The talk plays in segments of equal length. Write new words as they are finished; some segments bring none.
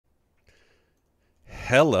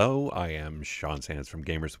Hello, I am Sean Sands from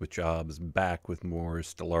Gamers with Jobs, back with more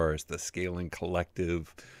Stellaris, the Scaling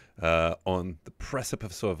Collective, on the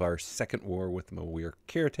precipice of our second war with the Moir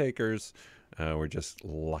caretakers. We're just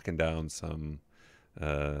locking down some,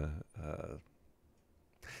 uh, uh,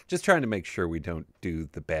 just trying to make sure we don't do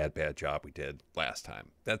the bad job we did last time.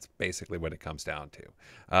 That's basically what it comes down to.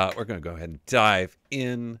 We're going to go ahead and dive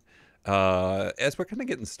in. As we're kind of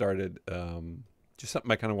getting started, just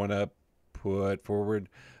something I kind of want to put forward.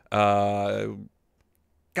 Got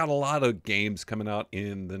a lot of games coming out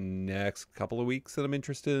in the next couple of weeks that I'm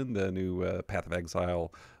interested in. The new Path of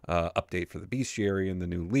Exile update for the Bestiary and the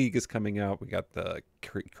new League is coming out. We got the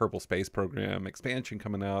Kerbal Space Program expansion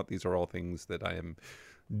coming out. These are all things that I am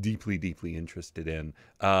deeply interested in.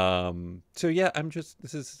 So yeah,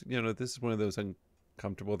 this is one of those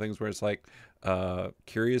uncomfortable things where it's like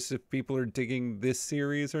curious if people are digging this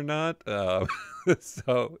series or not.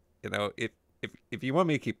 So if you want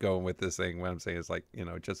me to keep going with this thing, what I'm saying is like,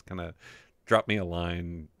 just kind of drop me a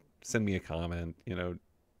line, send me a comment,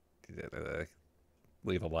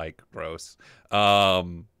 leave a like, gross. But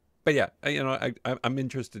yeah, I'm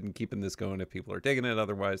interested in keeping this going if people are digging it.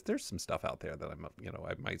 Otherwise, there's some stuff out there that I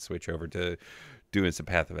might switch over to doing some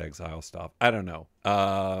Path of Exile stuff. I don't know.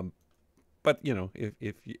 But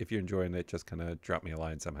if you're enjoying it, just kind of drop me a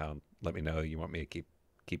line somehow. Let me know you want me to keep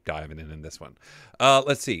diving in this one.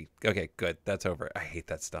 Let's see. Okay, good. That's over. I hate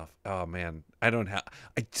that stuff. Oh man, I don't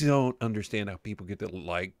understand how people get to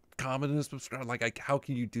like comment and subscribe. Like, how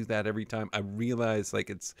can you do that every time? I realize like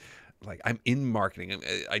it's like I'm in marketing.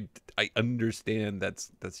 I understand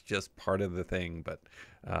that's just part of the thing, but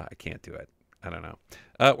I can't do it. I don't know.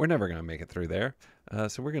 We're never gonna make it through there.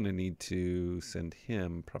 So we're gonna need to send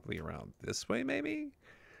him probably around this way, maybe.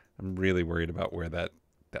 I'm really worried about where that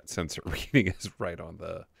sensor reading is right on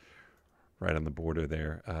the border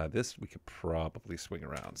there. This we could probably swing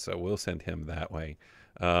around, so we'll send him that way.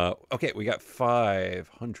 Okay, we got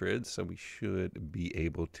 500, so we should be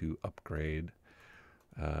able to upgrade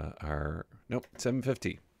our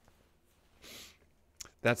 750.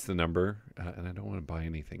 That's the number, and I don't want to buy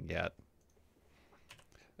anything yet.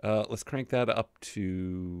 Let's crank that up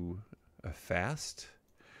to a fast.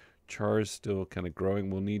 Char's still kind of growing.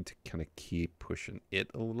 We'll need to kind of keep pushing it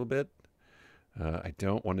a little bit. I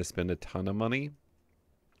don't want to spend a ton of money,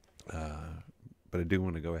 but I do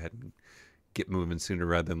want to go ahead and get moving sooner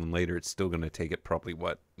rather than later. It's still going to take it probably,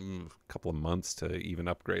 a couple of months to even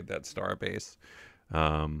upgrade that star base.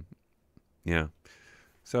 Yeah.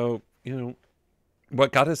 So,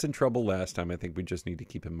 what got us in trouble last time, I think we just need to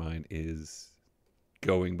keep in mind, is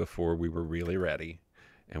going before we were really ready,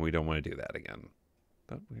 and we don't want to do that again.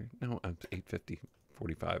 But no, 850,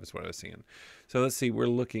 45 is what I was seeing. So let's see, we're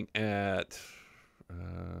looking at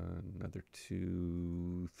another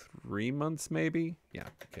 2-3 months maybe. Yeah,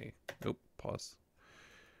 okay. Nope, pause.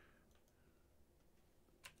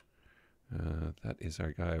 That is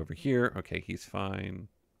our guy over here. Okay, he's fine.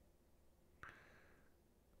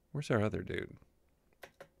 Where's our other dude?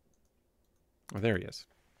 Oh, there he is.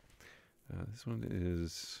 This one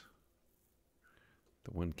is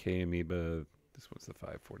the 1K amoeba. This one's the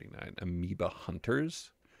 549 amoeba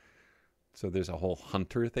hunters. So there's a whole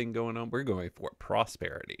hunter thing going on. We're going for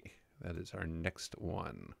prosperity. That is our next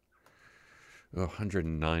one.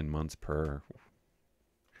 109 months per.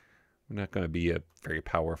 We're not going to be a very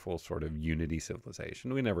powerful sort of unity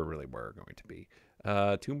civilization. We never really were going to be.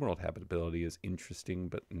 Tomb world habitability is interesting,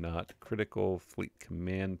 but not critical. Fleet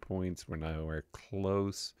command points, we're nowhere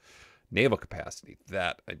close. Naval capacity,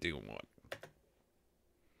 that I do want.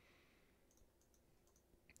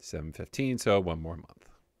 715, so one more month.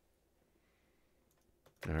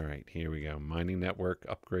 All right, here we go. Mining network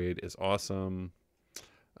upgrade is awesome.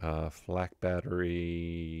 Flak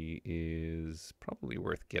battery is probably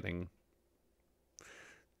worth getting.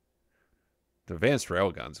 The advanced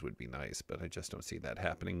railguns would be nice, but I just don't see that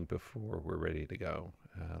happening before we're ready to go.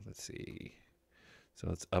 Let's see. So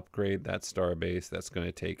let's upgrade that starbase. That's going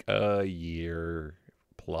to take a year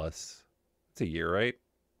plus. It's a year, right?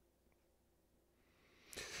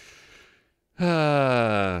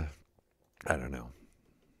 I don't know.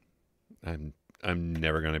 I'm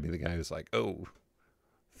never going to be the guy who's like, oh,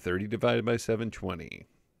 30 divided by 720.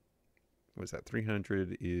 What was that?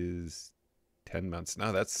 300 is 10 months.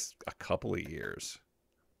 No, that's a couple of years.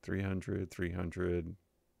 300.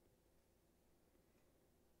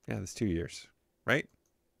 Yeah, that's 2 years, right?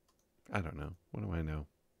 I don't know. What do I know?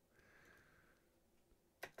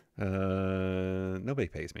 Nobody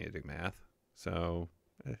pays me to do math, so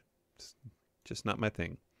it's just not my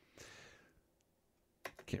thing.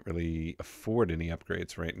 Can't really afford any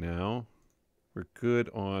upgrades right now. We're good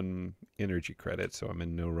on energy credit, so I'm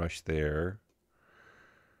in no rush there.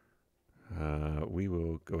 We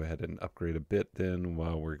will go ahead and upgrade a bit then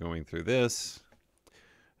while we're going through this.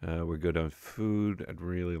 We're good on food. I'd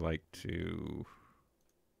really like to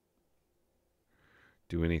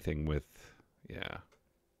do anything with, yeah.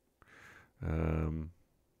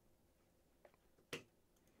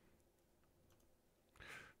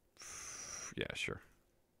 Yeah, sure.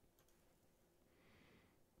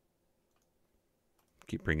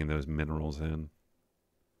 Keep bringing those minerals in.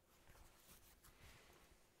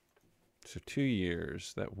 So 2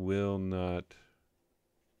 years. That will not...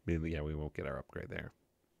 Yeah, we won't get our upgrade there.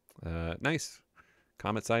 Nice.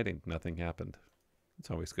 Comet sighting. Nothing happened.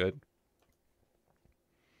 It's always good.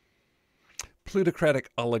 Plutocratic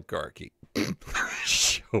oligarchy.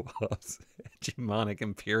 Show offs. Hegemonic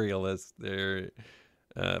imperialists. They're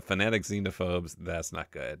fanatic xenophobes. That's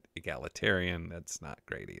not good. Egalitarian. That's not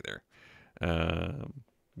great either.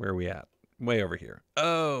 Where are we at? Way over here.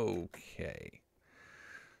 Okay.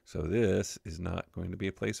 So this is not going to be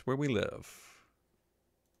a place where we live.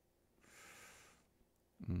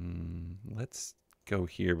 Let's go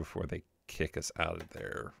here before they kick us out of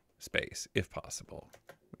their space, if possible.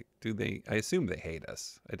 Do they? I assume they hate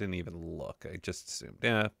us. I didn't even look. I just assumed.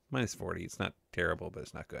 Yeah, minus 40. It's not terrible, but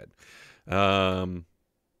it's not good.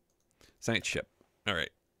 Science ship. All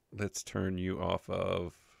right. Let's turn you off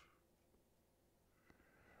of...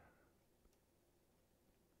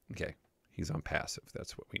 Okay. He's on passive.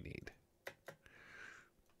 That's what we need.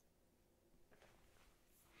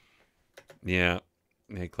 Yeah.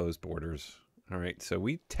 They close borders. All right. So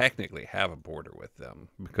we technically have a border with them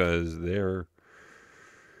because they're...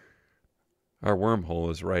 Our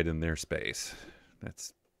wormhole is right in their space.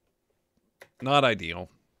 That's not ideal,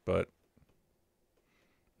 but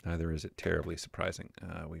neither is it terribly surprising.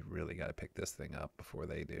 We really got to pick this thing up before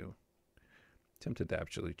they do. Tempted to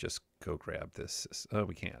actually just go grab this. Oh,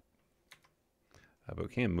 we can't. But we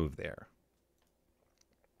can move there.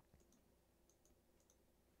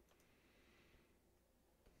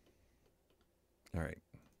 All right.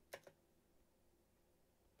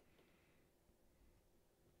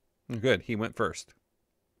 Good. He went first.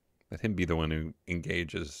 Let him be the one who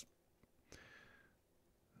engages.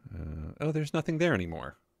 Oh, there's nothing there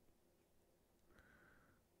anymore.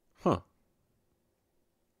 Huh.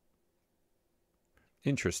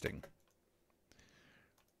 Interesting.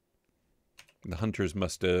 The hunters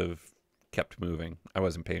must have kept moving. I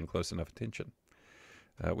wasn't paying close enough attention.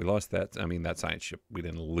 We lost that. I mean, that science ship. We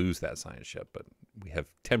didn't lose that science ship, but we have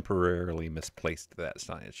temporarily misplaced that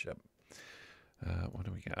science ship. What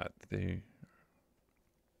do we got? They...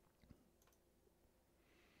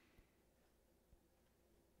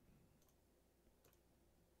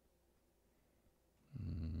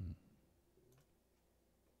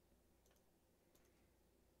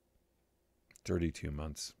 32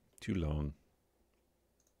 months. Too long.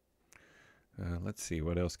 Let's see.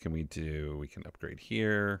 What else can we do? We can upgrade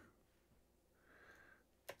here.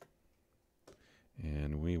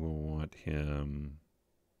 And we will want him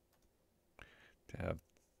to have...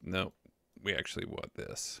 No, we actually want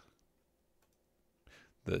this.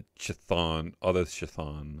 The Chthon, other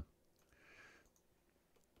Chthon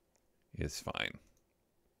is fine.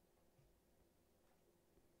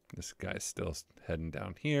 This guy's still heading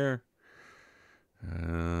down here.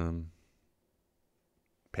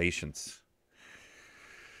 Patience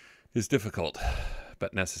is difficult,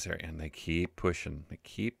 but necessary. And they keep pushing. They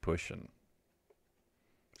keep pushing.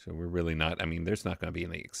 So we're really not, I mean, there's not going to be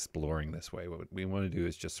any exploring this way. What we want to do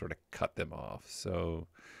is just sort of cut them off. So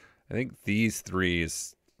I think these three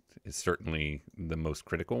is certainly the most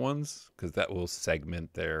critical ones, because that will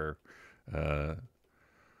segment their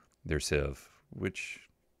civ, which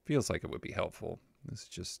feels like it would be helpful. It's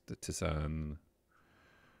just the Tisan.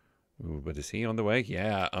 Ooh, but is he on the way?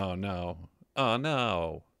 Yeah. Oh, no. Oh,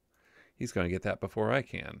 no. He's going to get that before I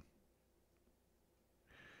can.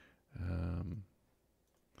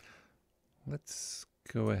 Let's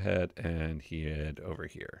go ahead and head over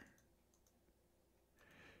here.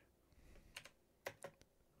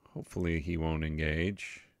 Hopefully he won't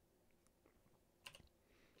engage.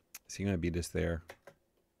 Is he going to beat us there?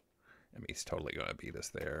 I mean, he's totally going to beat us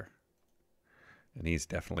there. And he's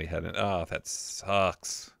definitely heading... Oh, that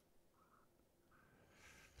sucks.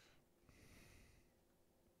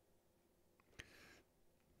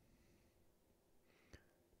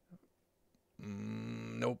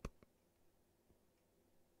 Nope.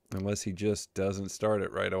 Unless he just doesn't start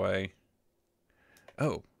it right away.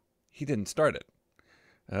 Oh, he didn't start it.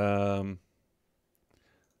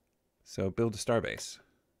 So build a starbase.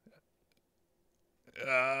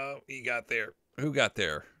 He got there. Who got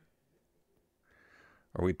there?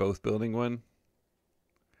 Are we both building one?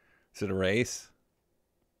 Is it a race?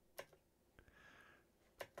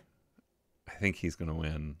 I think he's going to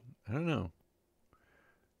win. I don't know.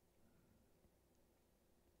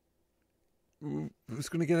 Who's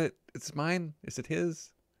going to get it? It's mine? Is it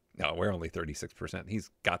his? No, we're only 36%.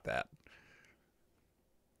 He's got that.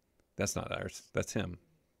 That's not ours. That's him.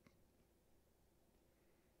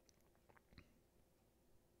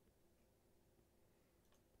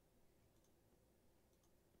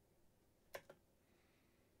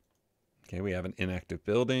 Okay, we have an inactive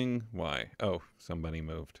building. Why? Oh, somebody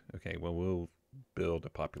moved. Okay, well, we'll build a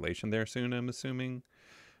population there soon, I'm assuming.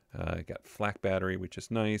 Got flak battery, which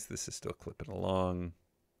is nice. This is still clipping along.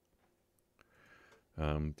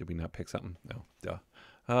 Did we not pick something? No, duh.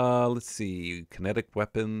 Let's see. Kinetic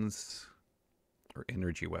weapons or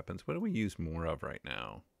energy weapons. What do we use more of right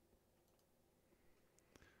now?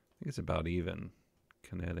 I think it's about even.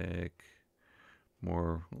 Kinetic,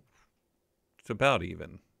 more. It's about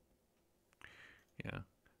even.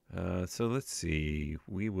 Yeah. So let's see.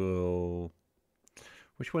 We will.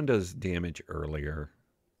 Which one does damage earlier?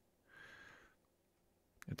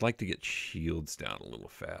 I'd like to get shields down a little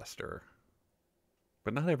faster.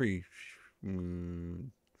 But not every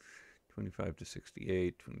 25 to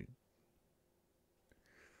 68. 20.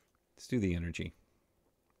 Let's do the energy.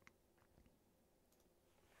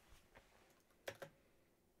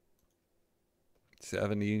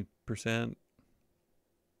 %70.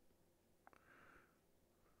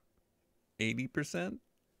 80%.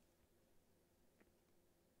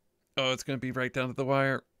 Oh, it's going to be right down to the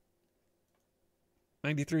wire.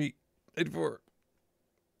 93, 84.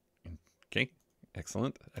 Okay,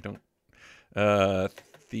 excellent. I don't.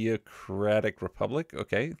 Theocratic Republic.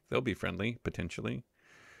 Okay, they'll be friendly potentially.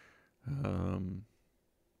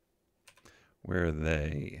 Where are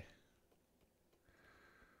they?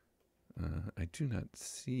 I do not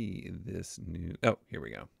see this new. Oh, here we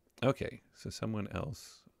go. Okay, so someone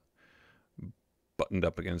else buttoned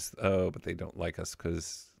up against. Oh, but they don't like us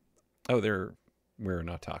because. Oh, we're an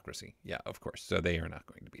autocracy. Yeah, of course. So they are not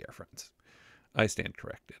going to be our friends. I stand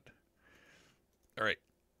corrected. All right.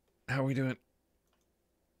 How are we doing?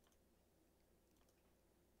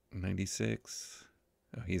 96.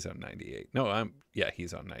 Oh, he's on 98. No,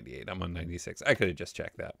 he's on 98. I'm on 96. I could have just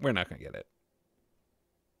checked that. We're not going to get it.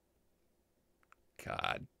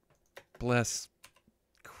 God bless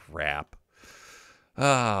crap.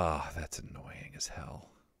 Ah, that's annoying as hell.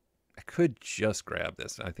 I could just grab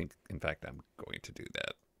this. I think, in fact, I'm going to do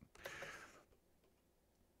that.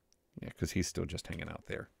 Yeah, because he's still just hanging out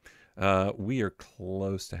there. We are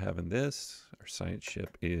close to having this. Our science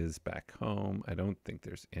ship is back home. I don't think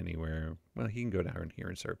there's anywhere. Well, he can go down here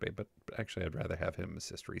and survey, but actually I'd rather have him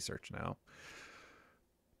assist research now.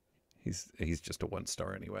 He's just a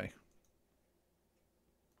 1-star anyway.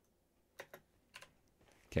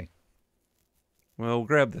 Okay. Well, we'll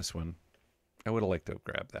grab this one. I would have liked to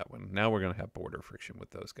grab that one. Now we're going to have border friction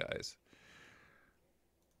with those guys.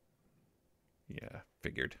 Yeah,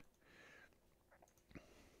 figured.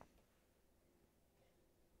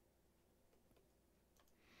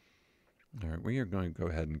 All right, we are going to go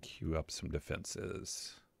ahead and queue up some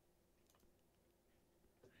defenses.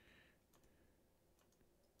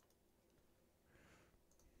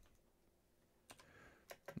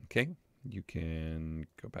 Okay, you can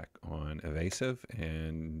go back on evasive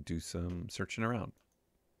and do some searching around.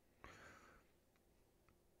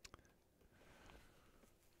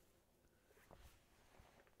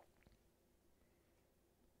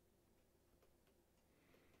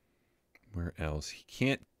 Where else? He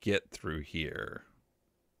can't get through here.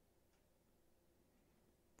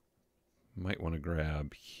 Might want to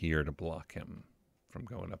grab here to block him from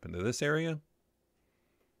going up into this area.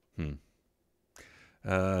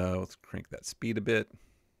 Let's crank that speed a bit.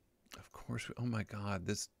 Of course. Oh my God,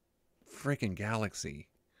 this freaking galaxy.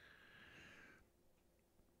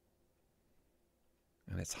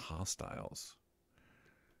 And it's hostiles.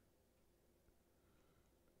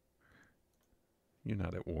 You're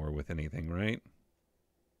not at war with anything, right?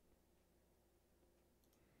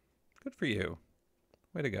 Good for you.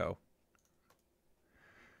 Way to go.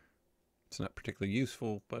 It's not particularly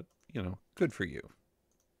useful, but, you know, good for you.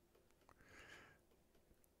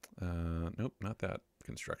 Nope, not that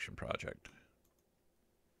construction project.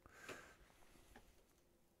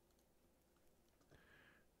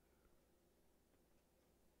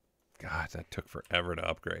 God, that took forever to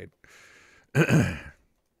upgrade. What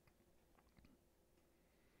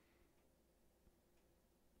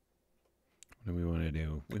do we want to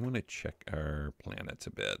do? We want to check our planets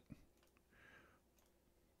a bit.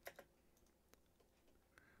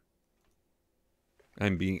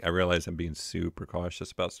 I realize I'm being super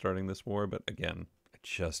cautious about starting this war, but again, I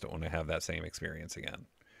just don't want to have that same experience again.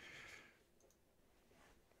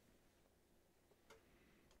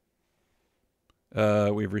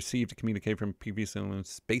 We've received a communique from previous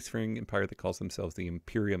spacefaring empire that calls themselves the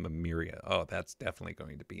Imperium Emeria. Oh, that's definitely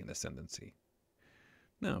going to be an ascendancy.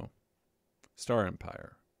 No. Star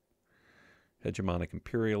Empire. Hegemonic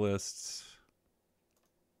imperialists.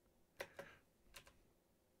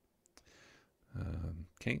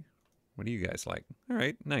 Okay. What do you guys like? All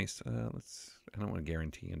right, nice. I don't want to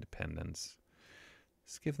guarantee independence.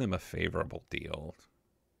 Let's give them a favorable deal.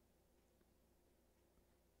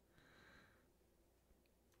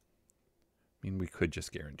 I mean, we could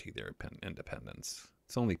just guarantee their independence.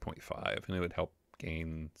 It's only 0.5, and it would help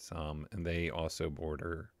gain some. And they also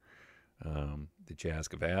border the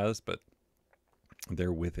Jazgavaz, but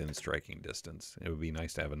they're within striking distance. It would be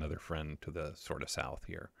nice to have another friend to the sort of south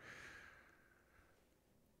here.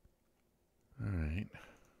 All right.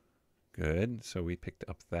 Good. So we picked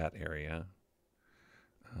up that area.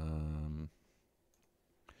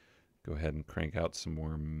 Go ahead and crank out some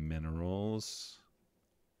more minerals.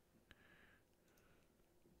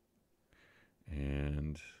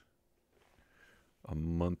 And a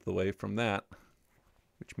month away from that,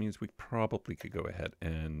 which means we probably could go ahead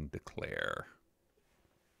and declare.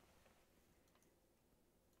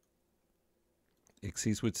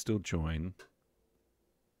 Ixies would still join.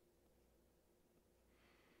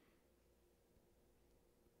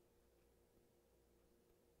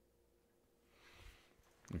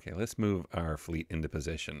 Okay, let's move our fleet into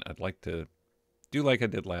position. I'd like to do like I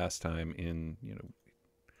did last time in,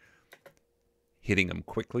 hitting them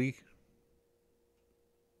quickly.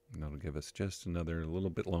 And that'll give us just another little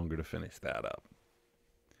bit longer to finish that up.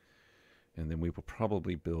 And then we will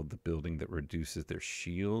probably build the building that reduces their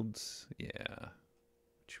shields. Yeah,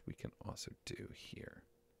 which we can also do here.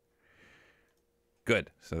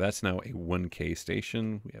 Good. So that's now a 1K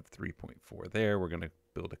station. We have 3.4 there. We're going to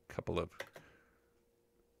build a couple of...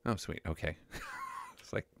 Oh, sweet. Okay.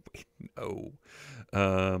 It's like, wait, no.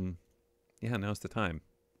 Yeah, now's the time.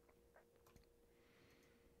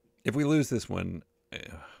 If we lose this one,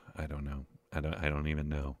 I don't know. I don't even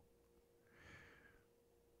know.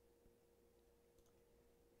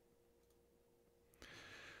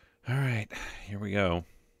 All right, here we go.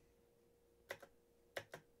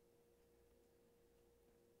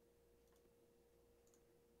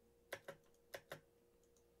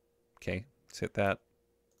 Okay, let's hit that.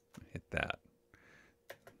 Hit that.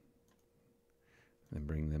 And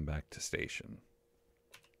bring them back to station.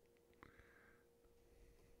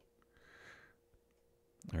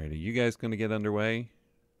 All right, are you guys going to get underway?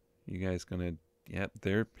 You guys going to... Yep,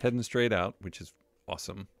 they're heading straight out, which is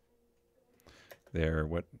awesome. They're,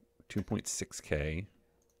 what, 2.6K.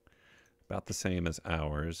 About the same as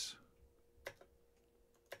ours.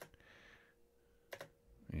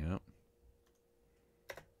 Yep.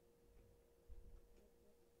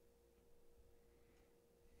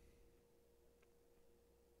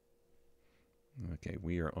 Okay,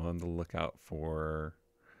 we are on the lookout for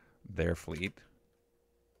their fleet,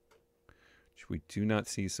 which we do not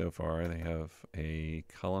see so far. They have a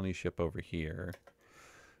colony ship over here.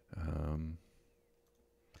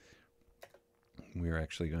 We're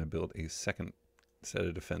actually going to build a second set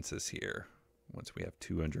of defenses here once we have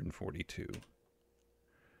 242.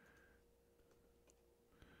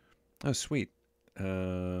 Oh, sweet.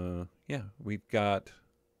 Yeah, we've got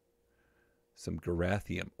some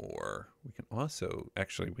Garathium ore. We can also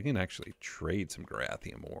actually trade some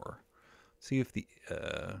Garathium ore. See if the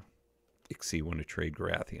Ixie want to trade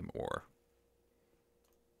Garathium ore.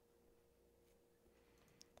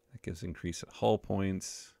 That gives increase at hull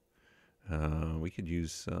points. We could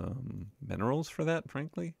use minerals for that,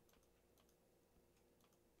 frankly.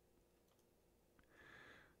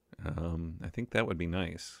 I think that would be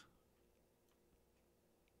nice.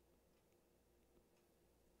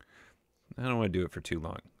 I don't want to do it for too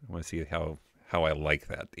long. I want to see how I like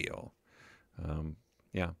that deal.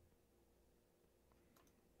 Yeah.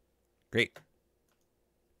 Great.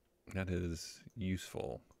 That is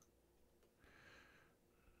useful.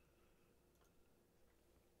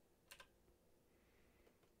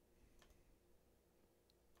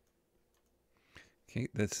 Okay,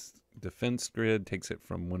 this defense grid takes it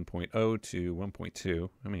from 1.0 to 1.2.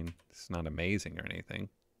 I mean, it's not amazing or anything.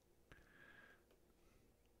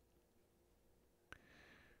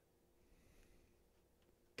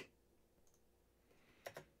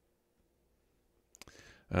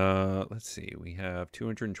 Let's see. We have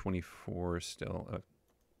 224 still.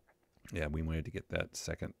 Yeah, we wanted to get that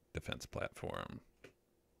second defense platform,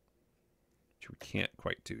 which we can't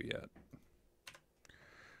quite do yet.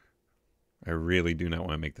 I really do not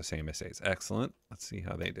want to make the same mistakes. Excellent. Let's see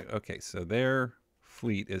how they do. Okay, so their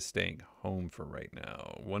fleet is staying home for right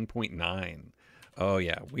now. 1.9. Oh,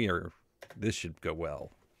 yeah, we are. This should go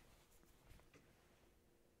well.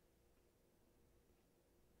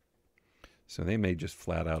 So they may just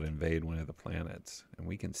flat out invade one of the planets, and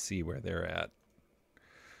we can see where they're at.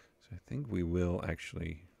 So I think we will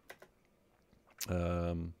actually.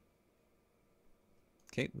 Okay,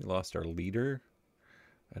 we lost our leader.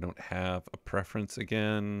 I don't have a preference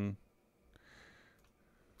again.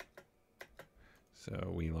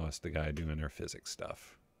 So we lost the guy doing our physics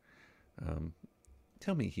stuff.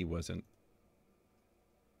 Tell me he wasn't.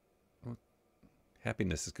 Well,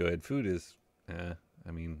 happiness is good. Food is, I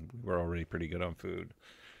mean, we were already pretty good on food.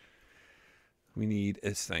 We need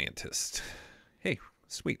a scientist. Hey,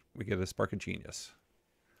 sweet. We get a spark of genius.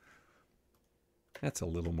 That's a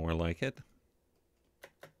little more like it.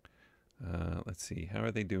 Let's see. How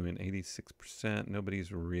are they doing? 86%.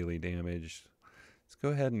 Nobody's really damaged. Let's go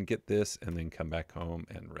ahead and get this and then come back home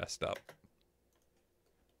and rest up.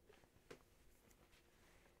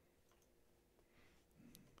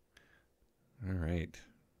 All right.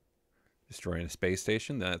 Destroying a space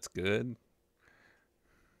station. That's good.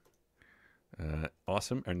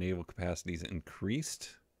 Awesome. Our naval capacity's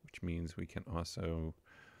increased, which means we can also,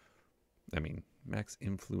 I mean, max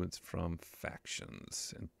influence from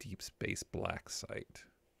factions and deep space black site.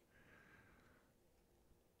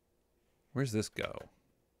 Where's this go?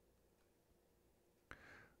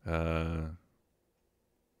 So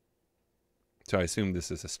I assume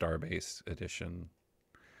this is a Starbase edition.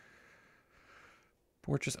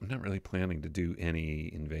 Fortress, I'm not really planning to do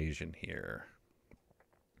any invasion here.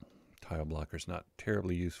 Tile blocker's not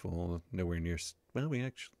terribly useful. Nowhere near, well, we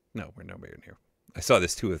actually, no, we're nowhere near. I saw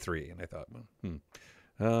this 2 of 3 and I thought, well,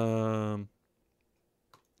 let's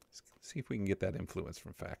see if we can get that influence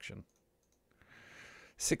from faction.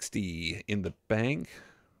 60 in the bank.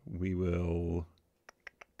 We will,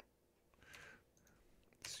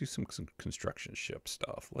 let's do some construction ship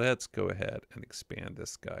stuff. Let's go ahead and expand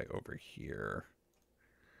this guy over here.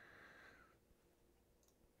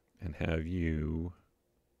 And have you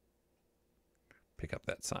pick up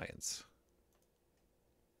that science.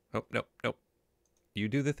 Oh, nope, nope. You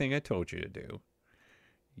do the thing I told you to do.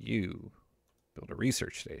 You build a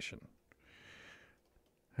research station.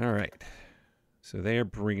 All right. So they're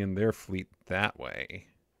bringing their fleet that way.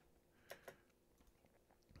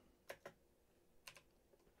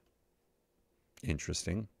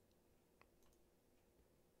 Interesting.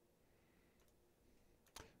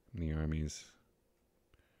 The armies.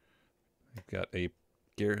 They've got a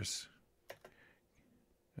garrison.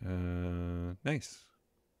 Nice.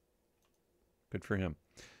 Good for him.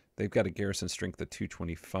 They've got a garrison strength of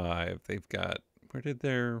 225. They've got, where'd you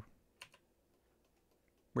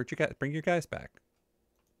guys, bring your guys back?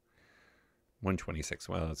 126.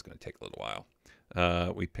 Well, it's going to take a little while.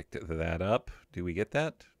 We picked that up. Do we get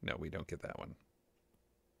that? No, we don't get that one.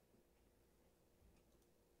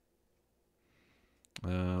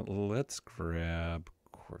 Let's grab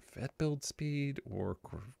Corvette build speed or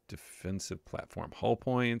defensive platform hull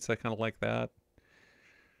points. I kind of like that.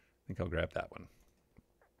 I think I'll grab that one.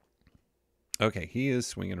 Okay, he is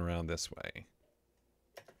swinging around this way.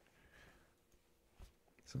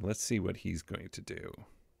 So let's see what he's going to do.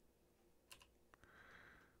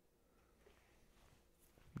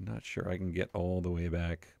 I'm not sure I can get all the way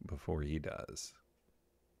back before he does.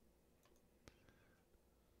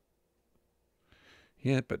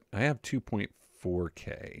 Yeah, but I have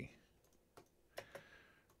 2.4K.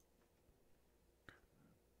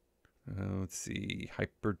 Let's see.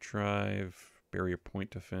 Hyperdrive, barrier point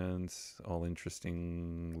defense, all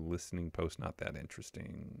interesting. Listening post, not that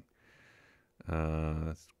interesting.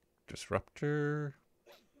 Disruptor.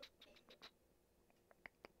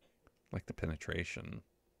 Like the penetration.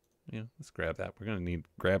 Yeah, let's grab that. We're going to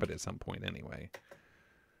grab it at some point anyway.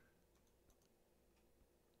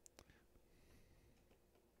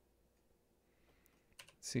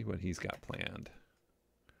 Let's see what he's got planned.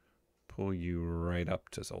 Pull you right up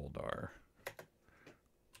to Zoldar.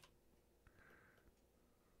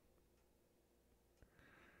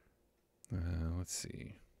 Let's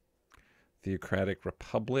see. Theocratic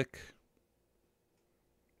Republic.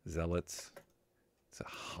 Zealots. It's a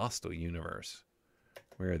hostile universe.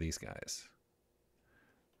 Where are these guys?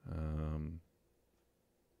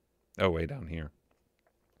 Oh, way down here.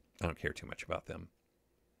 I don't care too much about them.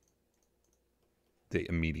 They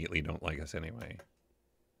immediately don't like us anyway.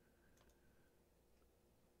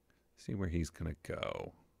 See where he's going to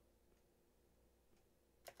go.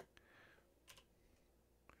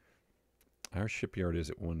 Our shipyard is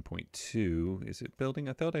at 1.2. Is it building?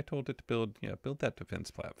 I thought I told it to build, yeah, build that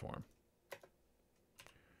defense platform.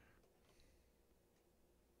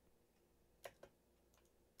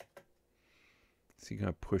 Is he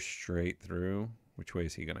going to push straight through? Which way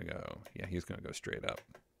is he going to go? Yeah, he's going to go straight up.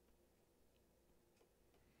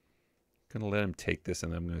 Going to let him take this,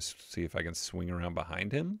 and I'm going to see if I can swing around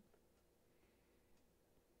behind him.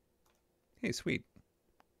 Hey, sweet.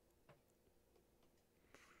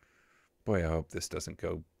 Boy, I hope this doesn't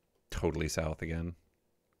go totally south again.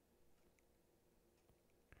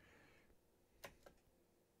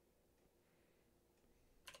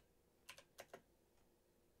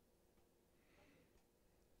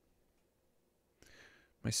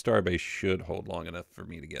 My starbase should hold long enough for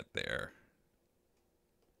me to get there.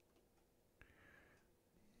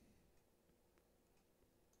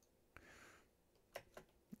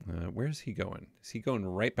 Where's he going? Is he going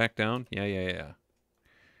right back down? Yeah.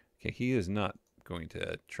 Okay, he is not going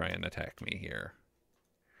to try and attack me here.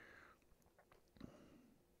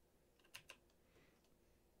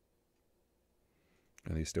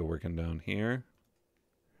 Are they still working down here?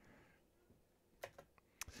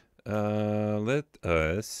 Let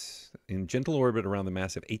us, in gentle orbit around the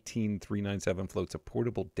massive 18397 floats a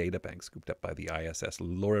portable data bank scooped up by the ISS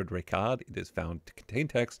Lord Ricard. It is found to contain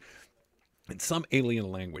text in some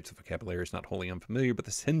alien language. The vocabulary is not wholly unfamiliar, but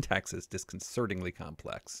the syntax is disconcertingly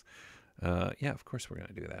complex. Yeah, of course we're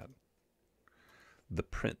going to do that. The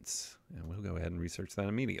Prince. And we'll go ahead and research that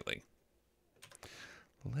immediately.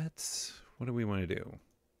 What do we want to do?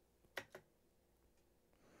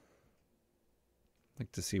 I'd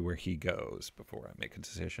like to see where he goes before I make a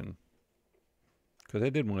decision. Because I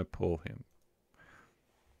did want to pull him.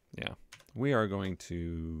 Yeah, we are going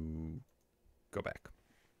to go back.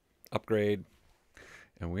 Upgrade.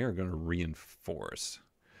 And we are going to reinforce.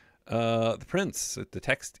 The Prince, the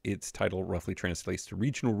text, its title roughly translates to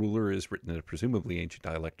regional ruler, is written in a presumably ancient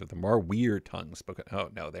dialect of the Marweir tongue spoken. Oh,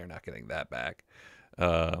 no, they're not getting that back.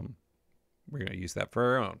 We're going to use that for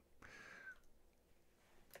our own.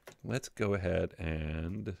 Let's go ahead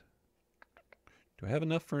and... Do I have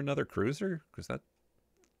enough for another cruiser? Because that...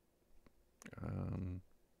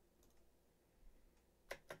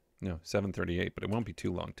 No, 738, but it won't be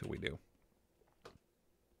too long till we do.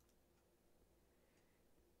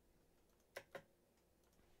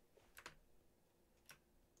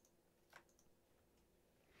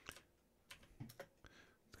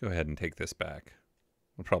 Let's go ahead and take this back.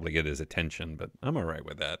 We'll probably get his attention, but I'm all right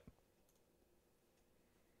with that.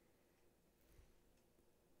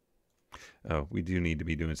 Oh, we do need to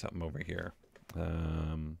be doing something over here.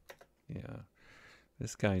 Yeah.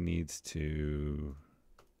 This guy needs to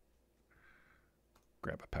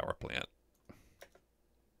grab a power plant.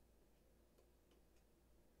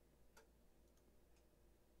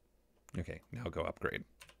 Okay, now go upgrade.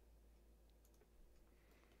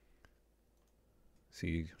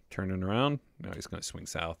 See, turning around. Now he's going to swing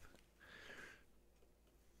south.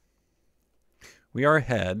 We are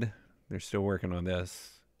ahead. They're still working on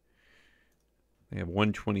this. They have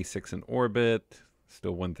 126 in orbit,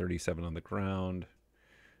 still 137 on the ground.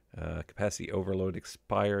 Capacity overload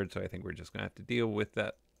expired, so I think we're just going to have to deal with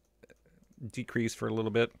that decrease for a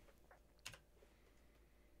little bit.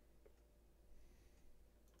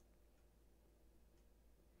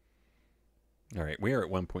 All right, we are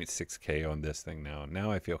at 1.6K on this thing now.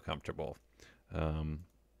 Now I feel comfortable. Kind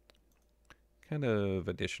of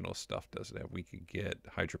additional stuff does it have? We could get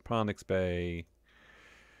hydroponics bay.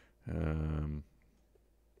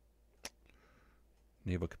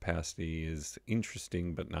 Naval capacity is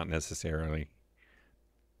interesting, but not necessarily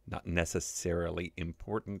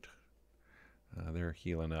important. They're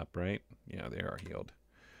healing up, right? Yeah, they are healed.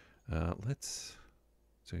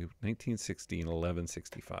 So 1960 and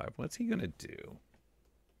 1165. What's he gonna do?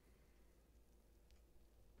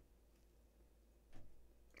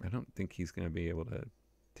 I don't think he's gonna be able to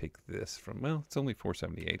take this from. Well, it's only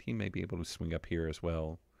 478. He may be able to swing up here as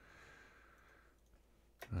well.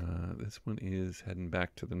 This one is heading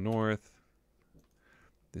back to the north.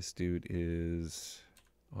 This dude is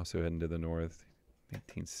also heading to the north.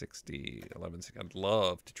 1960, 1160. I'd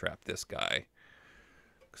love to trap this guy.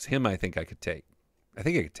 Because him I think I could take. I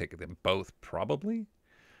think I could take them both probably.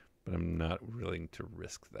 But I'm not willing to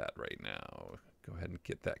risk that right now. Go ahead and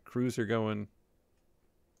get that cruiser going.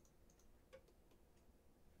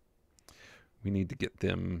 We need to get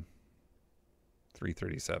them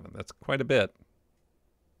 337. That's quite a bit.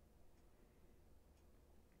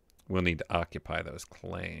 We'll need to occupy those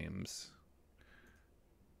claims.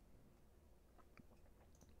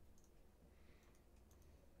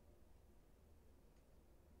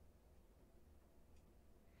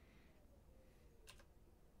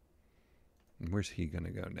 Where's he going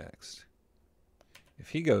to go next? If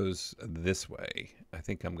he goes this way, I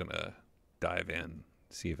think I'm going to dive in,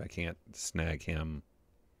 see if I can't snag him.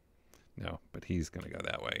 No, but he's going to go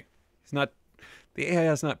that way. He's not... The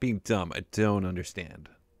AI is not being dumb. I don't understand.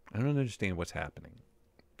 I don't understand what's happening.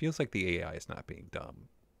 Feels like the AI is not being dumb.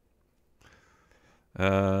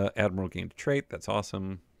 Admiral gained a trait. That's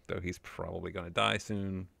awesome. Though he's probably going to die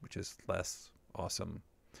soon, which is less awesome.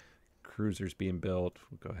 Cruiser's being built.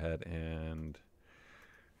 We'll go ahead and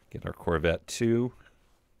get our Corvette too.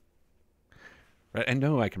 Right, I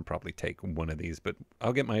know I can probably take one of these, but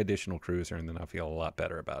I'll get my additional cruiser and then I'll feel a lot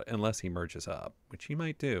better about it. Unless he merges up, which he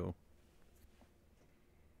might do.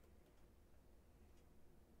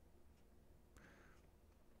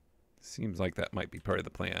 Seems like that might be part of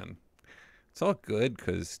the plan. It's all good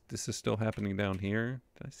because this is still happening down here.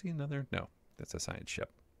 Did I see another? No, that's a science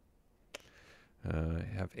ship. I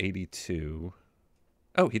have 82.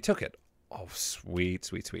 Oh, he took it. Oh, sweet,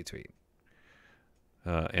 sweet, sweet, sweet.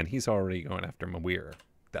 And he's already going after Mawir.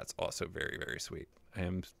 That's also very, very sweet. I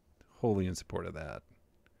am wholly in support of that.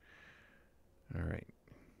 All right.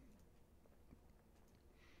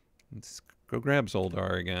 Let's go grab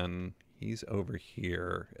Zoldar again. He's over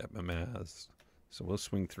here at Mamaz. So we'll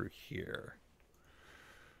swing through here.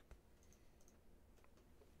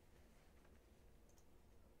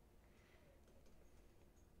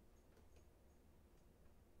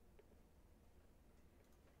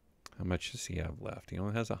 How much does he have left? He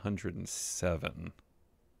only has 107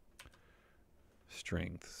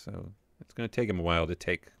 strength, so it's going to take him a while to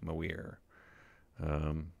take Mawir.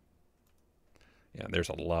 Yeah, there's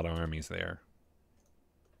a lot of armies there.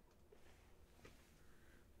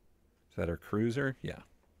 Is that our cruiser? Yeah,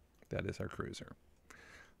 that is our cruiser.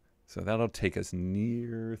 So that'll take us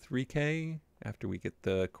near 3K after we get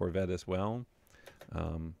the Corvette as well.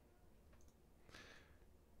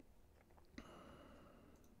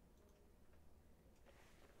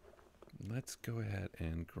 Let's go ahead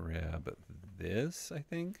and grab this, I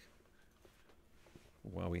think,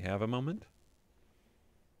 while we have a moment.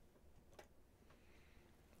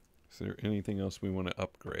 Is there anything else we want to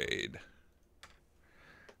upgrade?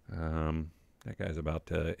 That guy's about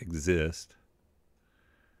to exist.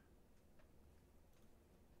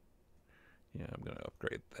 Yeah, I'm going to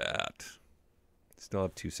upgrade that. Still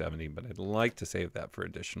have 270, but I'd like to save that for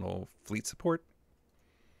additional fleet support.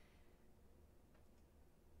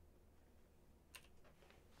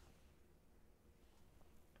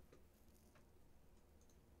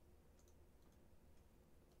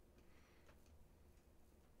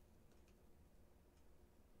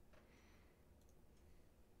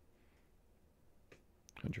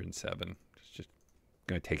 $107. It's just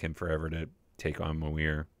going to take him forever to take on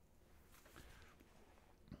Mawir.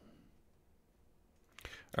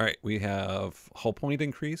 All right, we have hull point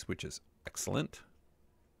increase, which is excellent.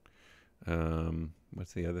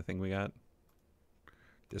 What's the other thing we got?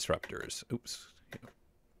 Disruptors. Oops.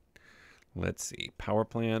 Let's see. Power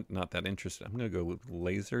plant, not that interested. I'm going to go with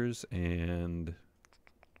lasers and...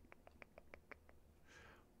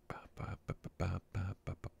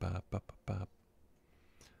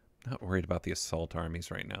 Not worried about the assault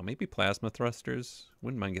armies right now. Maybe plasma thrusters.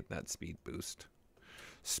 Wouldn't mind getting that speed boost.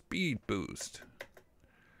 Speed boost.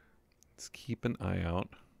 Let's keep an eye out.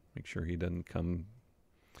 Make sure he doesn't come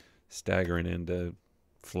staggering in to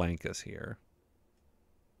flank us here.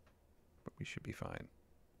 But we should be fine.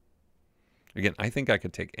 Again, I think I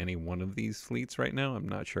could take any one of these fleets right now. I'm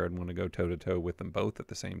not sure I'd want to go toe-to-toe with them both at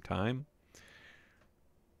the same time.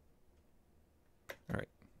 All right.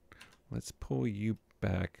 Let's pull you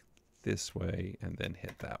back this way and then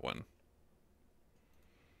hit that one.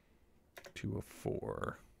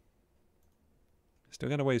 204. Still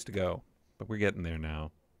got a ways to go, but we're getting there now.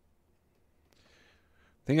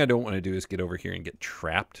 Thing I don't want to do is get over here and get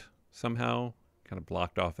trapped somehow, kind of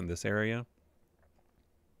blocked off in this area.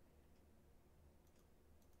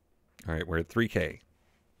 All right, we're at 3K. I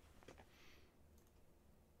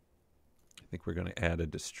think we're going to add a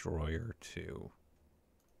destroyer too.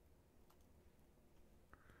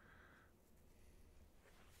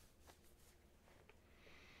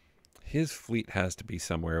 His fleet has to be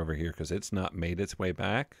somewhere over here because it's not made its way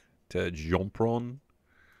back to Jompron.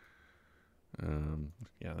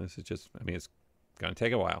 Yeah, this is just, I mean, it's going to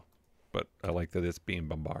take a while, but I like that it's being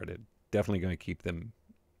bombarded. Definitely going to keep them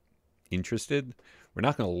interested. We're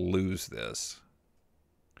not going to lose this.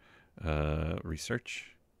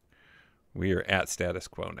 Research. We are at status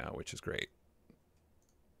quo now, which is great.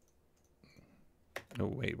 Oh,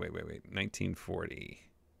 wait. 1940.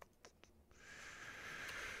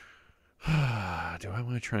 Do I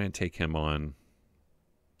want to try and take him on?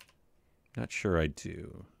 Not sure I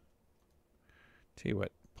do. Tell you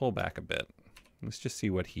what, pull back a bit. Let's just see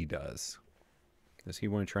what he does. Does he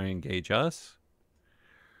want to try and engage us?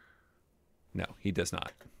 No, he does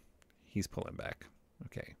not. He's pulling back.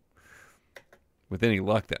 Okay. With any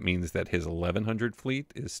luck, that means that his 1100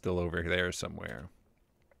 fleet is still over there somewhere.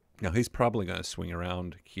 Now, he's probably going to swing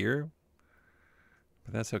around here,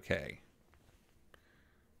 but that's okay.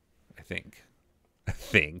 I think. I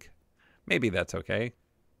think. Maybe that's okay.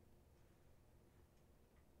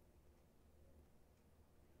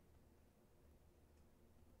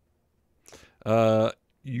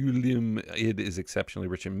 It is exceptionally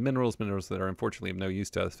rich in minerals that are unfortunately of no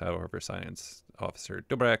use to us. However, Science Officer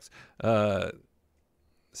Dobrax,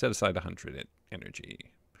 set aside 100 energy.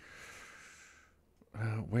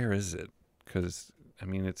 Where is it? Because, I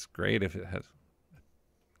mean, it's great if it has...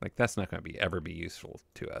 Like, that's not going to ever be useful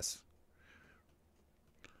to us.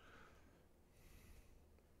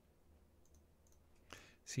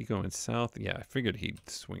 Is he going south? Yeah, I figured he'd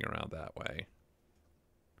swing around that way.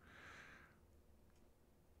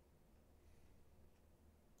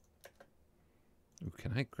 Ooh,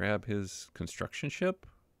 can I grab his construction ship?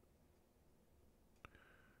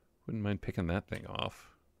 Wouldn't mind picking that thing off.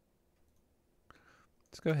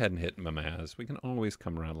 Let's go ahead and hit Mamaz. We can always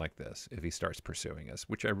come around like this if he starts pursuing us,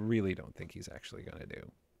 which I really don't think he's actually going to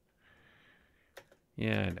do.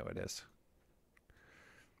 Yeah, I know it is.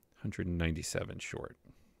 197 short.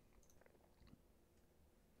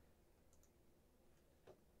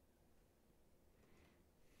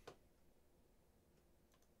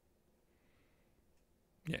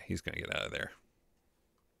 Yeah, he's going to get out of there.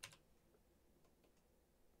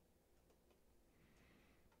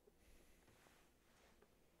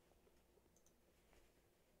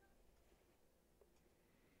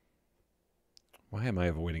 Why am I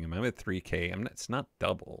avoiding him? I'm at 3K. It's not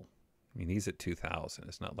double. I mean, he's at 2,000.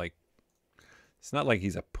 It's not like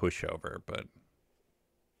he's a pushover, but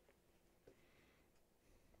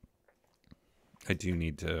I do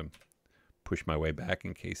need to push my way back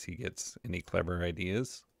in case he gets any clever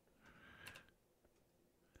ideas.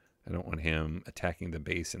 I don't want him attacking the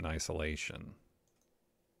base in isolation.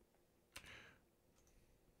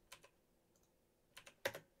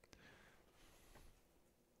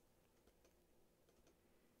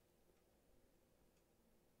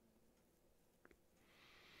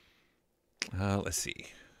 Let's see.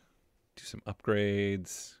 Do some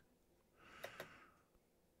upgrades.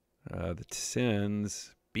 The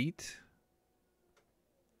Tsins beat.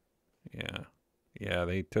 Yeah. Yeah,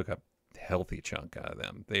 they took a healthy chunk out of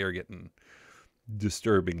them. They are getting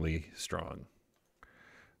disturbingly strong.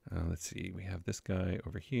 Let's see. We have this guy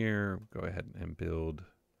over here. Go ahead and build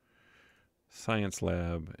science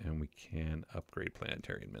lab, and we can upgrade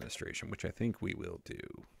planetary administration, which I think we will do.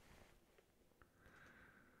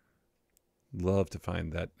 Love to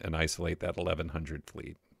find that and isolate that 1100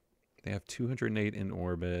 fleet. They have 208 in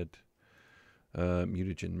orbit.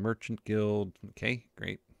 Mutagen Merchant Guild. Okay,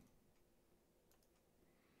 great.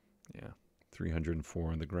 Yeah,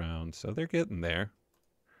 304 on the ground. So they're getting there.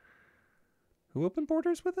 Who opened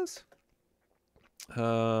borders with us?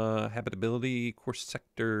 Habitability, core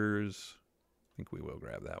sectors. I think we will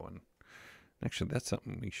grab that one. Actually, that's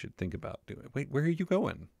something we should think about doing. Wait, where are you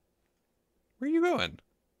going? Where are you going?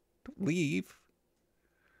 Don't leave.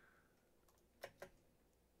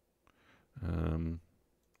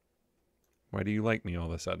 Why do you like me all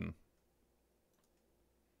of a sudden?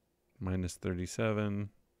 Minus 37.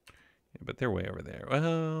 Yeah, but they're way over there.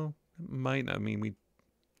 Well, might not. I mean, we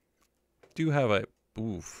do have a...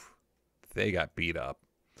 Oof. They got beat up.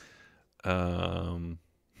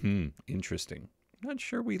 Interesting. Not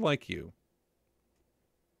sure we like you.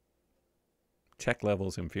 Tech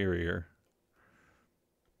level's inferior.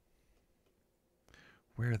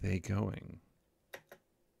 Where are they going?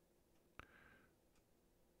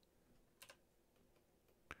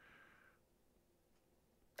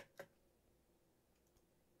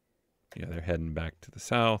 Yeah, they're heading back to the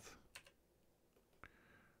south.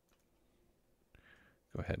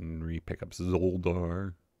 Go ahead and re-pick up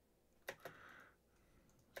Zoldar.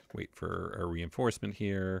 Wait for a reinforcement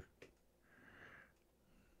here.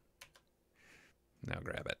 Now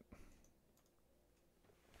grab it.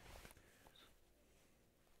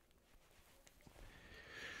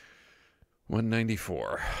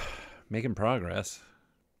 $194. Making progress.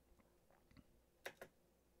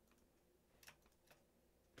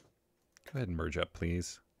 Go ahead and merge up,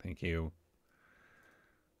 please. Thank you.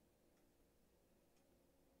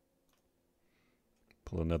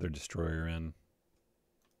 Pull another destroyer in.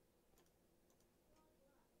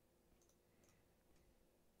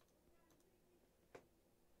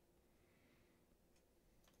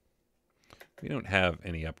 We don't have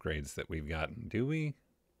any upgrades that we've gotten, do we?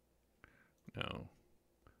 No.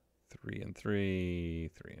 3 and 3,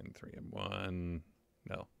 3 and 3 and 1.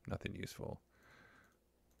 No, nothing useful.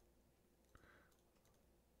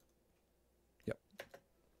 Yep.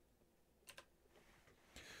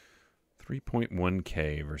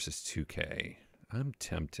 3.1K versus 2K. I'm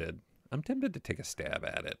tempted. I'm tempted to take a stab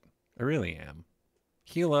at it. I really am.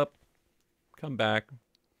 Heal up. Come back.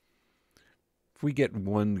 If we get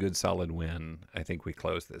one good solid win, I think we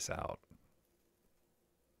close this out.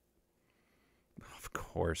 Of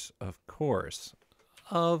course, of course,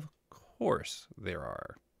 of course there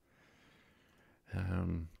are.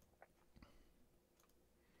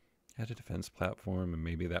 Add a defense platform, and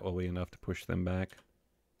maybe that will be enough to push them back.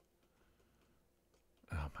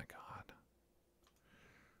 Oh my God.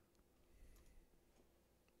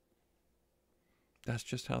 That's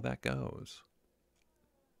just how that goes.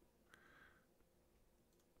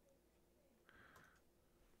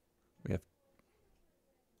 We have...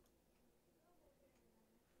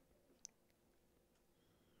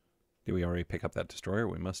 Did we already pick up that destroyer?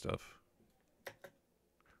 We must have.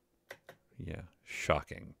 Yeah,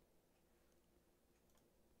 shocking.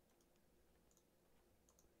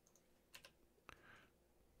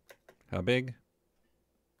 How big?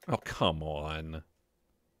 Oh, come on.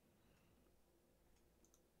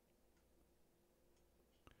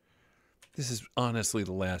 This is honestly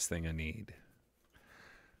the last thing I need.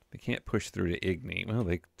 They can't push through to Igni. Well,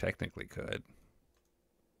 they technically could.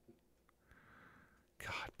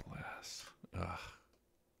 God bless. Ugh.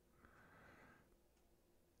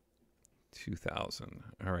 2,000.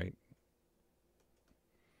 All right.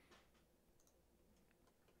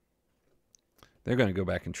 They're going to go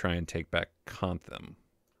back and try and take back Contham.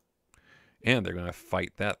 And they're going to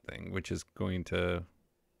fight that thing, which is going to...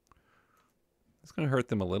 It's going to hurt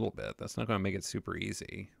them a little bit. That's not going to make it super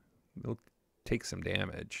easy. They'll take some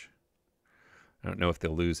damage. I don't know if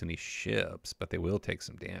they'll lose any ships, but they will take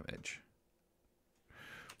some damage.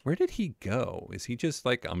 Where did he go? Is he just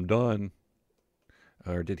like, I'm done?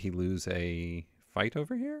 Or did he lose a fight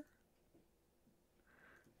over here?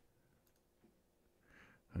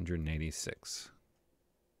 186.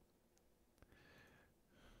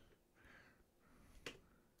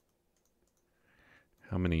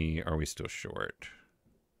 How many are we still short?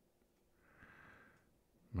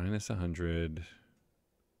 Minus 100.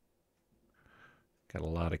 Got a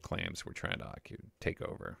lot of claims we're trying to take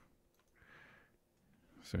over.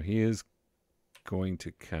 So he is going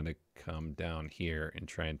to kind of come down here and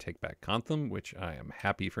try and take back Contham, which I am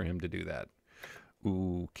happy for him to do that.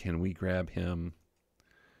 Ooh, can we grab him?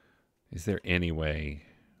 Is there any way?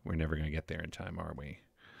 We're never going to get there in time, are we?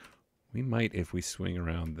 We might if we swing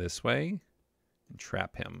around this way and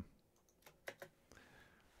trap him.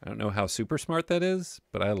 I don't know how super smart that is,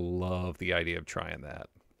 but I love the idea of trying that.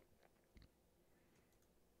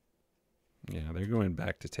 Yeah, they're going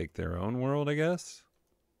back to take their own world, I guess.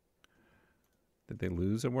 Did they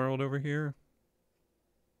lose a world over here?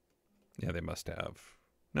 Yeah, they must have.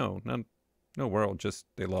 No, no world, just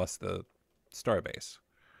they lost the starbase.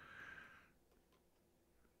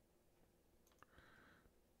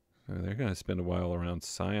 So they're going to spend a while around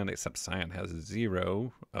Scion, except Scion has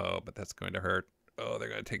 0. Oh, but that's going to hurt. Oh, they're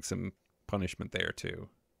going to take some punishment there, too.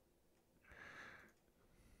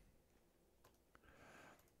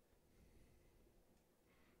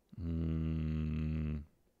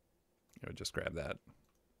 I'll just grab that.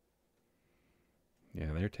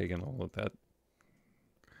 Yeah, they're taking all of that.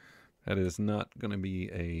 That is not going to be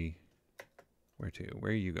a... Where to?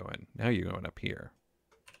 Where are you going? Now you're going up here.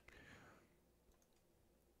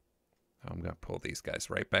 I'm going to pull these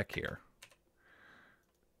guys right back here.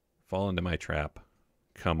 Fall into my trap.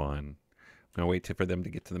 Come on. I'm going to wait for them to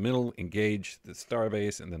get to the middle, engage the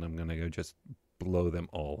starbase, and then I'm going to go just blow them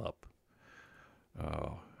all up.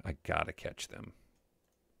 Oh, I got to catch them.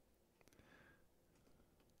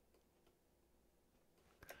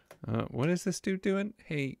 What is this dude doing?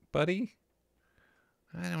 Hey, buddy.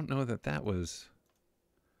 I don't know that that was...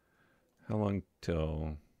 How long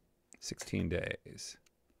till 16 days?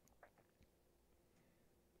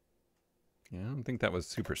 Yeah, I don't think that was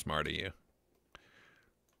super smart of you.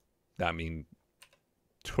 I mean,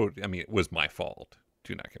 it was my fault.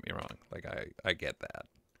 Do not get me wrong. Like, I get that.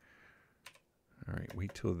 All right,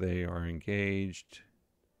 wait till they are engaged.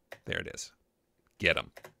 There it is. Get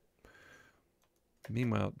them.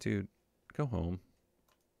 Meanwhile, dude, go home.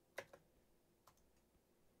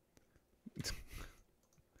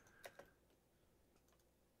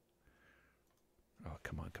 Oh,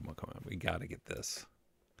 come on, come on, come on. We got to get this.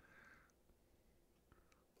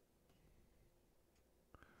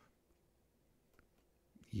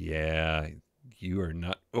 Yeah, you are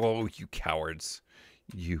not. Oh, you cowards.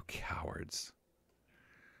 You cowards.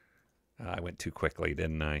 I went too quickly,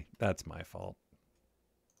 didn't I? That's my fault.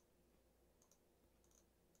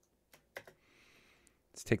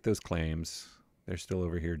 Let's take those claims. They're still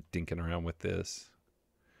over here dinking around with this.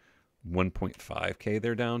 1.5k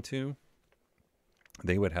they're down to.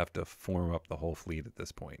 They would have to form up the whole fleet at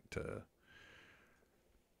this point to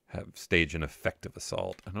have stage an effective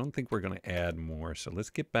assault. I don't think we're going to add more, so let's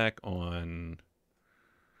get back on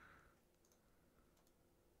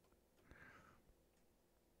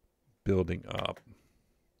building up.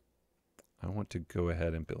 I want to go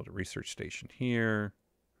ahead and build a research station here.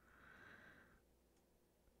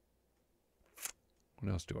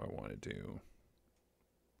 What else do I want to do?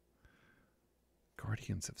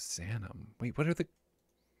 Guardians of Xanum. Wait, what are the...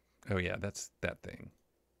 Oh, yeah, that's that thing.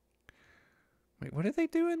 Wait, what are they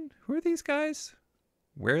doing? Who are these guys?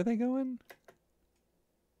 Where are they going?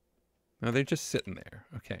 No, they're just sitting there.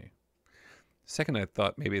 Okay. Second, I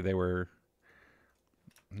thought maybe they were...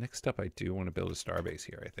 Next up, I do want to build a starbase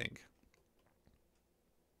here, I think.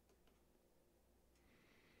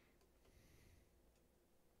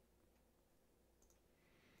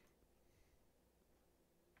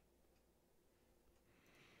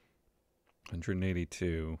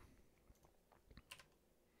 $182.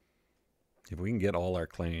 If we can get all our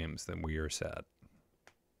claims, then we are set.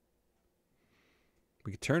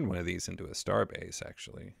 We could turn one of these into a starbase,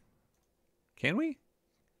 actually. Can we?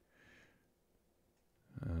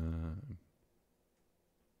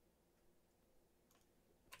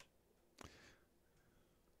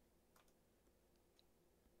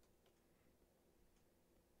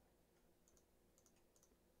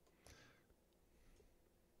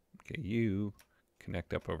 Okay, you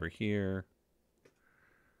connect up over here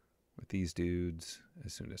with these dudes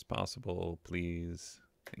as soon as possible, please.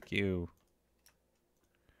 Thank you.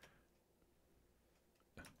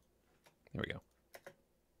 There we go.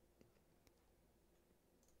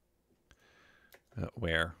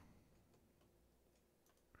 Where?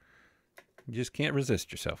 You just can't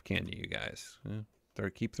resist yourself, can you, guys?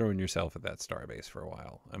 Keep throwing yourself at that starbase for a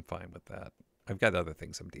while. I'm fine with that. I've got other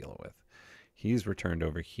things I'm dealing with. He's returned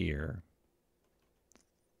over here.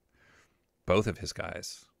 Both of his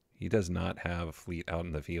guys. He does not have a fleet out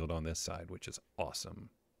in the field on this side, which is awesome.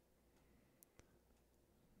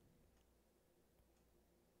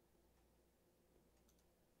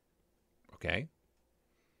 Okay.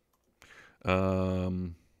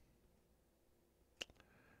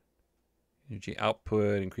 Energy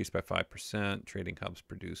output increased by 5%. Trading hubs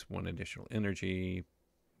produce 1 additional energy.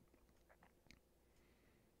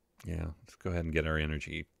 Yeah, let's go ahead and get our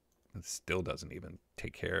energy. It still doesn't even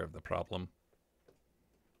take care of the problem.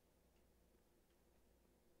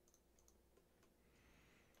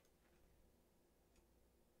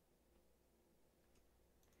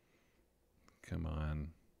 Come on.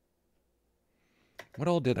 What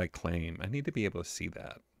all did I claim? I need to be able to see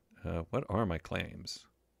that. What are my claims?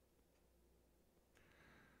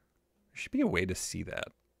 There should be a way to see that.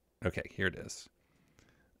 Okay, here it is.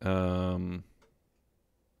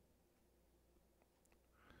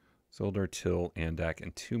 Zolder, Till, Andak,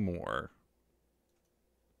 and 2 more.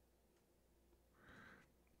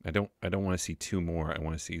 I don't want to see 2 more. I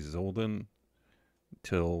want to see Zolden,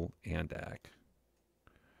 Till, Andak.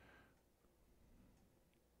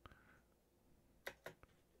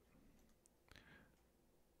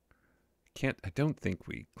 I don't think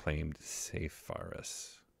we claimed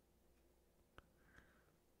Sepharis.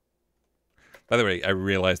 By the way, I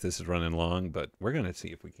realize this is running long, but we're going to see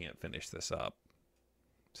if we can't finish this up.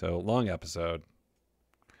 So, long episode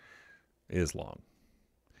is long.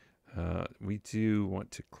 We do want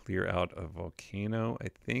to clear out a volcano, I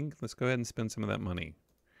think. Let's go ahead and spend some of that money.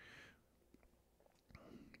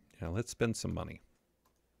 Yeah, let's spend some money.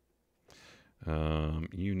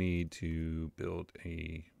 You need to build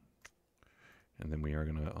a... And then we are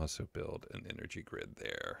going to also build an energy grid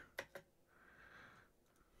there.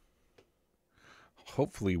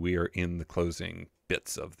 Hopefully we are in the closing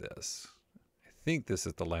bits of this. I think this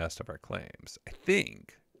is the last of our claims. I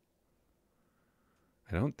think.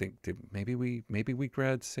 I don't think... Maybe we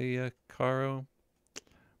grabbed, say, Caro?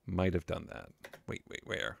 Might have done that. Wait,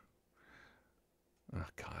 where? Oh,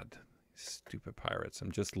 God. Stupid pirates.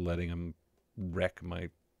 I'm just letting them wreck my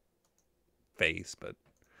face, but...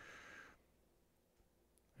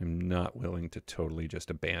 I'm not willing to totally just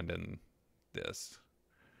abandon this.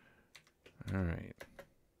 All right.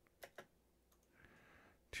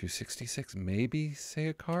 266, maybe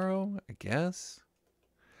Sayakaro, I guess.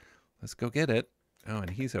 Let's go get it. Oh, and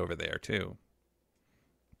he's over there too.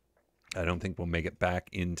 I don't think we'll make it back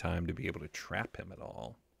in time to be able to trap him at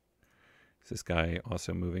all. Is this guy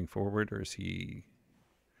also moving forward, or is he...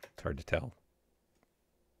 It's hard to tell.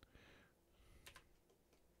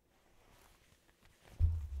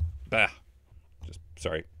 Bah! Just,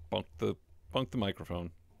 sorry, bunked the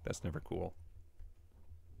microphone. That's never cool.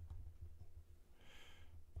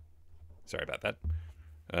 Sorry about that.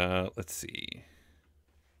 Let's see.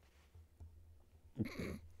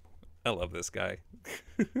 I love this guy.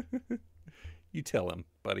 You tell him,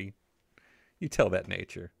 buddy. You tell that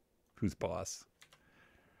nature. Who's boss?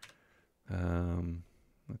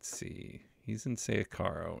 Let's see. He's in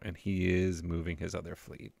Sayakaro, and he is moving his other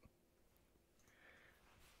fleet.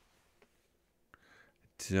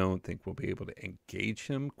 Don't think we'll be able to engage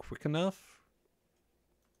him quick enough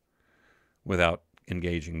without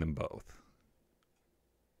engaging them both.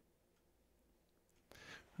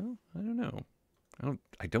 Well, I don't know.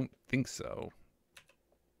 I don't think so.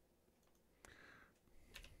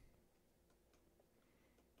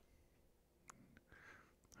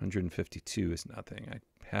 $152 is nothing. I'm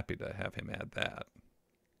happy to have him add that.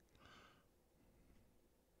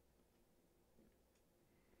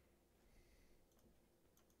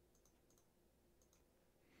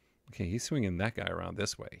 Okay, he's swinging that guy around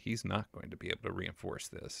this way. He's not going to be able to reinforce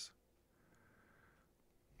this.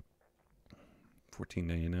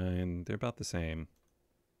 $14.99. They're about the same.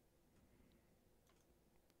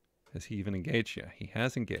 Has he even engaged? Yeah, he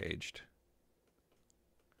has engaged.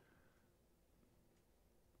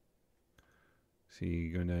 Is he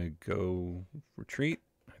going to go retreat?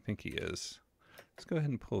 I think he is. Let's go ahead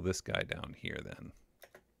and pull this guy down here then.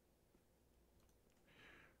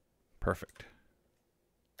 Perfect.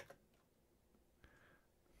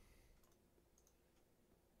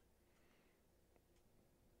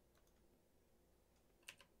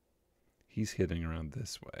 He's hitting around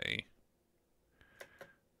this way.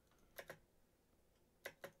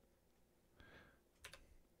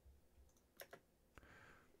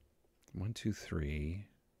 One, two, three.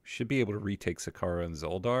 Should be able to retake Sakara and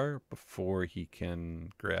Zoldar before he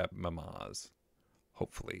can grab Mamaz.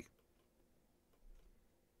 Hopefully.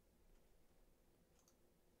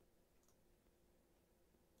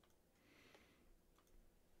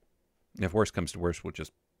 And if worse comes to worse, we'll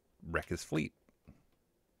just wreck his fleet.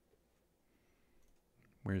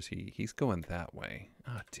 Where's he? He's going that way.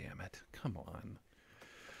 Oh, damn it. Come on.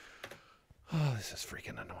 Oh, this is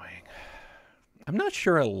freaking annoying. I'm not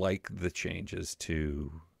sure I like the changes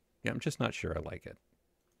to... Yeah, I'm just not sure I like it.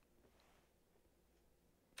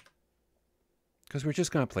 Because we're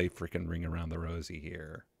just going to play freaking Ring Around the Rosie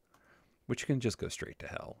here. Which can just go straight to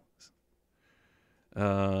hell.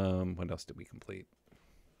 What else did we complete?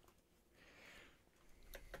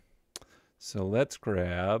 So let's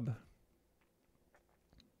grab...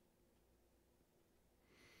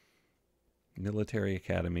 Military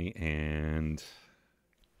Academy and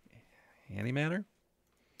Antimatter.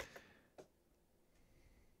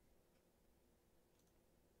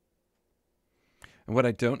 And what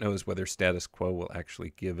I don't know is whether status quo will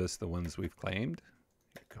actually give us the ones we've claimed.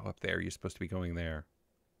 Go up there. You're supposed to be going there.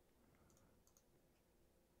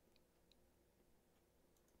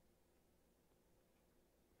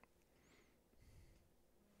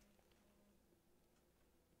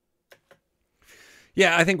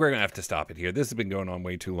 Yeah, I think we're gonna have to stop it here. This has been going on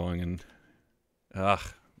way too long, and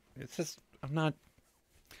it's just I'm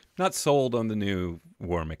not sold on the new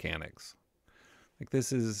war mechanics. Like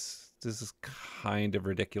this is kind of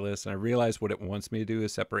ridiculous, and I realize what it wants me to do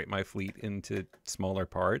is separate my fleet into smaller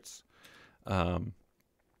parts, but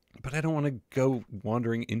I don't want to go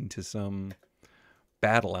wandering into some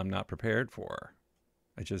battle I'm not prepared for.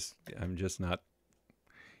 I'm just not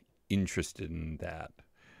interested in that.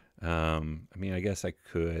 I mean, I guess I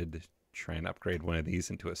could try and upgrade one of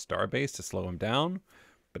these into a star base to slow him down.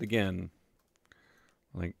 But again,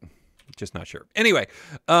 like, just not sure. Anyway,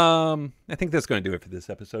 I think that's going to do it for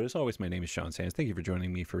this episode. As always, my name is Sean Sands. Thank you for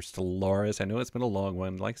joining me for Stellaris. I know it's been a long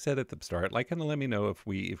one. Like I said at the start, kind of let me know if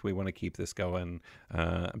we want to keep this going.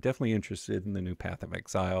 I'm definitely interested in the new Path of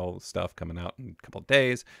Exile stuff coming out in a couple of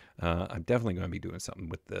days. I'm definitely going to be doing something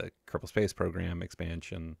with the Kerbal Space Program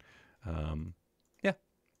expansion. Yeah.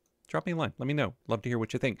 Drop me a line. Let me know. Love to hear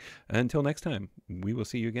what you think. Until next time, we will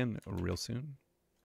see you again real soon.